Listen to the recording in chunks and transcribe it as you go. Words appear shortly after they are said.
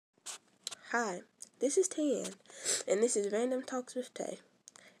Hi, this is Tayanne, and this is Random Talks with Tay.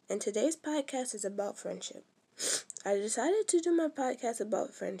 And today's podcast is about friendship. I decided to do my podcast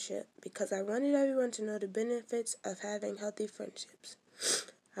about friendship because I wanted everyone to know the benefits of having healthy friendships.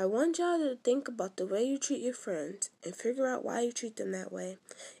 I want y'all to think about the way you treat your friends and figure out why you treat them that way,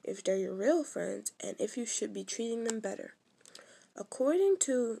 if they're your real friends, and if you should be treating them better. According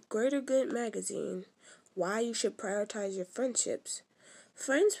to Greater Good magazine, Why You Should Prioritize Your Friendships,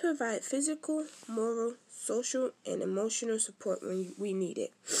 friends provide physical, moral, social, and emotional support when we need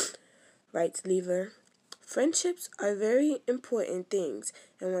it, writes Lever. Friendships are very important things,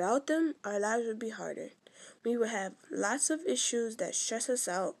 and without them, our lives would be harder. We would have lots of issues that stress us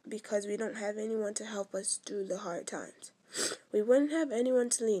out because we don't have anyone to help us through the hard times. We wouldn't have anyone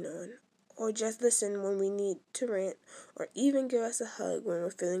to lean on, or just listen when we need to rant, or even give us a hug when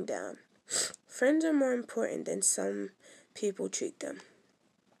we're feeling down. Friends are more important than some people treat them.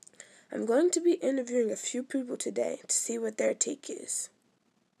 I'm going to be interviewing a few people today to see what their take is.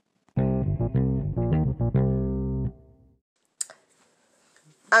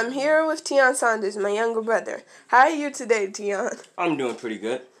 I'm here with Tion Saunders, my younger brother. How are you today, Tion? I'm doing pretty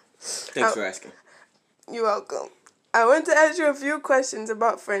good. Thanks for asking. You're welcome. I want to ask you a few questions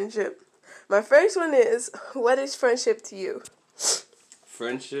about friendship. My first one is, what is friendship to you?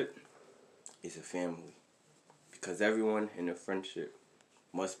 Friendship is a family because everyone in a friendship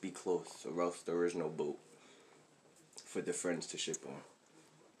must be close or else there is no boat for the friends to ship on.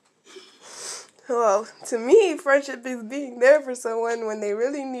 Well, to me, friendship is being there for someone when they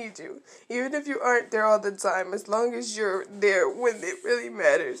really need you. Even if you aren't there all the time, as long as you're there when it really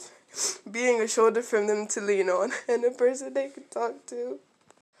matters. Being a shoulder for them to lean on and a person they can talk to.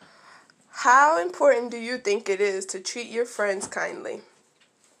 How important do you think it is to treat your friends kindly?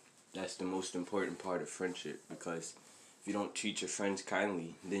 That's the most important part of friendship because if you don't treat your friends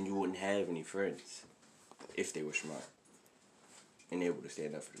kindly, then you wouldn't have any friends if they were smart and able to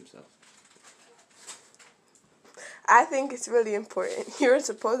stand up for themselves. I think it's really important. You're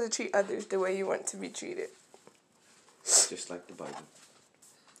supposed to treat others the way you want to be treated. Just like the Bible.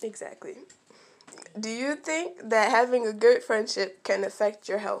 Exactly. Do you think that having a good friendship can affect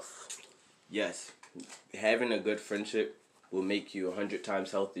your health? Yes. Having a good friendship will make you 100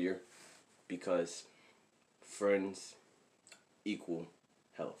 times healthier because friends equal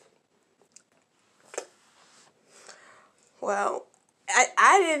health. Well,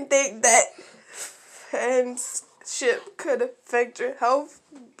 I didn't think that friendship could affect your health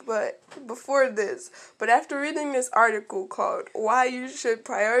but after reading this article called Why You Should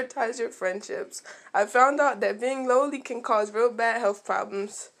Prioritize Your Friendships, I found out that being lonely can cause real bad health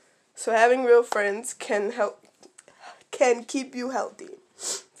problems. So having real friends can keep you healthy.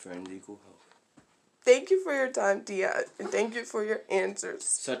 Friends equal health. Thank you for your time, Tia, and thank you for your answers.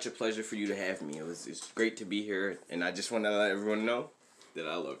 Such a pleasure for you to have me. It's great to be here, and I just want to let everyone know that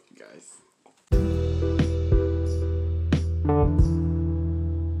I love you guys.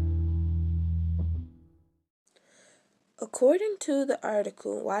 According to the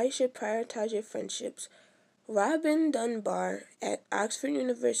article, Why You Should Prioritize Your Friendships, Robin Dunbar at Oxford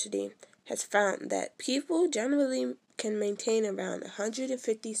University has found that people generally can maintain around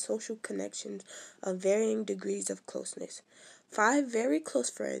 150 social connections of varying degrees of closeness. 5 very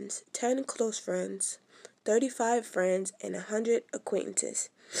close friends, 10 close friends, 35 friends, and 100 acquaintances.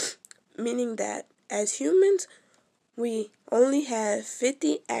 Meaning that, as humans, we only have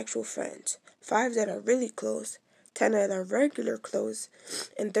 50 actual friends, 5 that are really close, 10 that are regular close,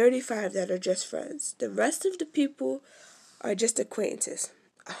 and 35 that are just friends. The rest of the people are just acquaintances,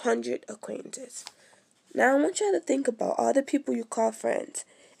 100 acquaintances. Now I want you to think about all the people you call friends,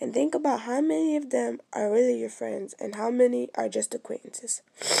 and think about how many of them are really your friends and how many are just acquaintances.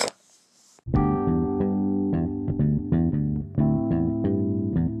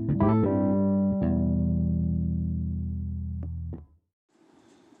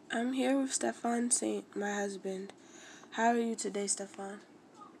 I'm here with Stefan Saint, my husband. How are you today, Stefan?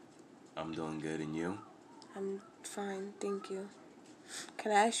 I'm doing good, and you? I'm fine, thank you.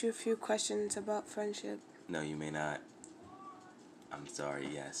 Can I ask you a few questions about friendship? No, you may not. I'm sorry,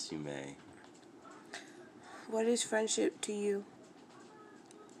 yes, you may. What is friendship to you?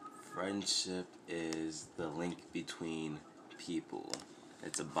 Friendship is the link between people.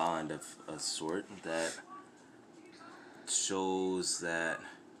 It's a bond of a sort that shows that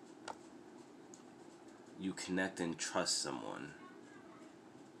you connect and trust someone.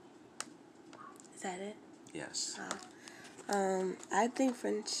 Is that it? Yes. I think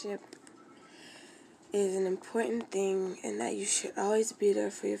friendship is an important thing and that you should always be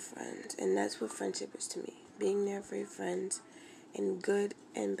there for your friends. And that's what friendship is to me. Being there for your friends in good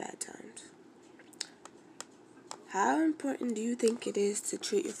and bad times. How important do you think it is to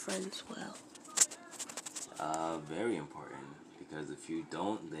treat your friends well? Very important, because if you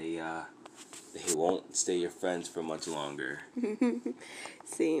don't, they won't stay your friends for much longer.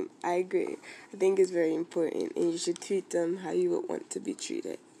 Same, I agree. I think it's very important, and you should treat them how you would want to be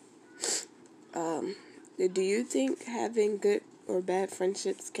treated. Do you think having good or bad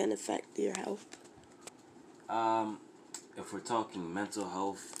friendships can affect your health? If we're talking mental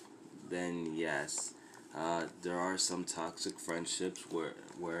health, then yes. There are some toxic friendships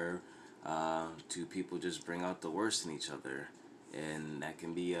where two people just bring out the worst in each other, and that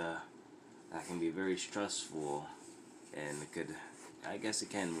can be very stressful, and I guess it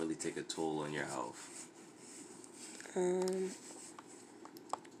can really take a toll on your health. Um,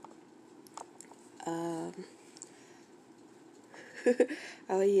 um,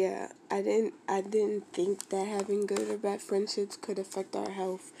 oh yeah, I didn't think that having good or bad friendships could affect our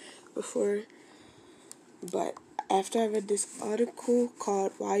health before, but after I read this article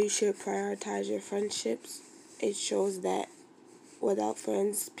called Why You Should Prioritize Your Friendships, it shows that without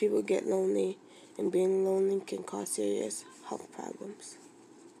friends, people get lonely, and being lonely can cause serious health problems.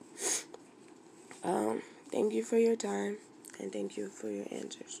 Thank you for your time, and thank you for your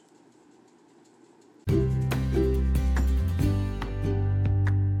answers.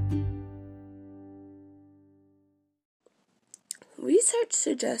 Research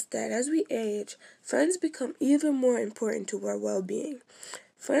suggests that as we age, friends become even more important to our well-being.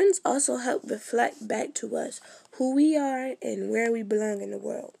 Friends also help reflect back to us who we are and where we belong in the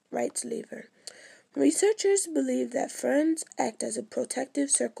world, writes Lever. Researchers believe that friends act as a protective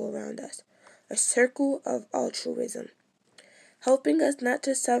circle around us, a circle of altruism, helping us not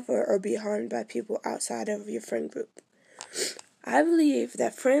to suffer or be harmed by people outside of your friend group. I believe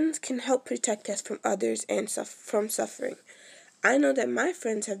that friends can help protect us from others and from suffering. I know that my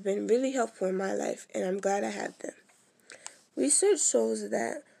friends have been really helpful in my life, and I'm glad I had them. Research shows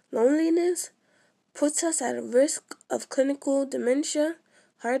that loneliness puts us at a risk of clinical dementia,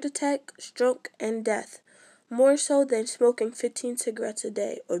 heart attack, stroke, and death, more so than smoking 15 cigarettes a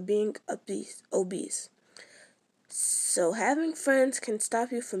day or being obese. So having friends can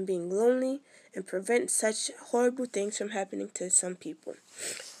stop you from being lonely and prevent such horrible things from happening to some people.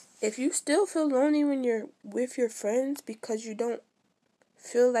 If you still feel lonely when you're with your friends because you don't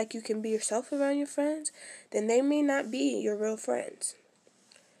feel like you can be yourself around your friends, then they may not be your real friends.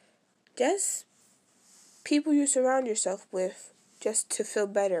 Just people you surround yourself with just to feel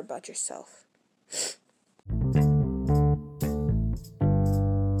better about yourself.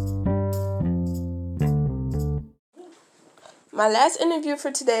 My last interview for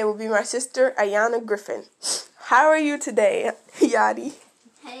today will be my sister, Ayana Griffin. How are you today, Yadi?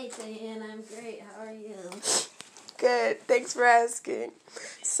 Hey, Tayan, I'm great. How are you? Good, thanks for asking.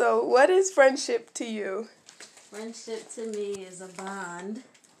 So, what is friendship to you? Friendship to me is a bond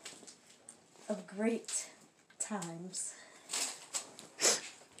of great times.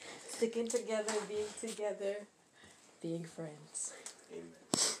 Sticking together, being friends. Amen.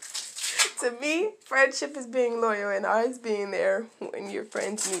 To me, friendship is being loyal and always being there when your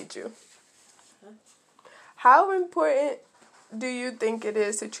friends need you. How important do you think it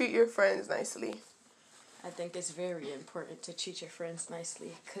is to treat your friends nicely? I think it's very important to treat your friends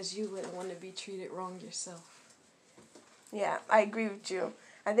nicely because you wouldn't want to be treated wrong yourself. Yeah, I agree with you.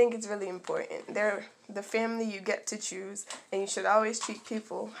 I think it's really important. They're the family you get to choose, and you should always treat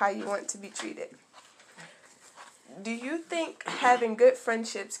people how you want to be treated. Do you think having good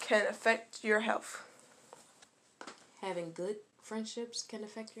friendships can affect your health? Having good friendships can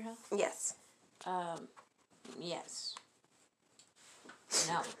affect your health? Yes. Yes.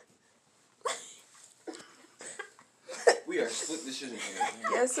 No. We are split decision here.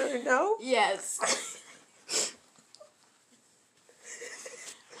 Yes or no? Yes.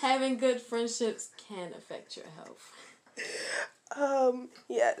 Having good friendships can affect your health.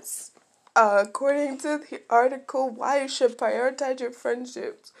 Yes. According to the article, Why You Should Prioritize Your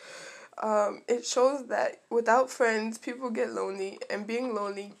Friendships, it shows that without friends, people get lonely, and being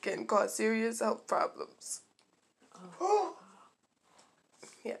lonely can cause serious health problems. Oh.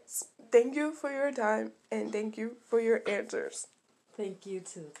 Yes. Thank you for your time, and thank you for your answers. Thank you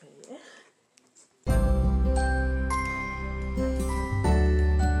too, Tayan.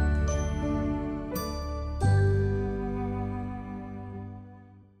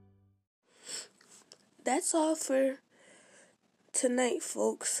 That's all for tonight,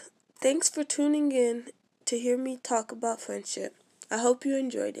 folks. Thanks for tuning in to hear me talk about friendship. I hope you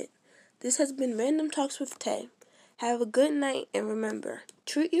enjoyed it. This has been Random Talks with Tay. Have a good night, and remember,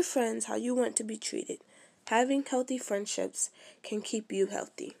 treat your friends how you want to be treated. Having healthy friendships can keep you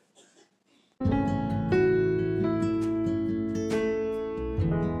healthy.